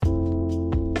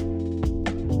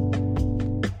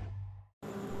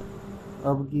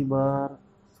अब की बार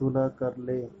सुलह कर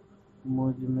ले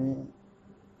मुझ में,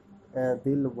 ए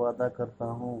दिल वादा करता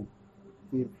हूँ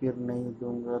कि फिर नहीं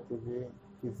दूंगा तुझे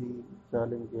किसी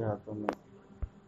जालिम के हाथों में।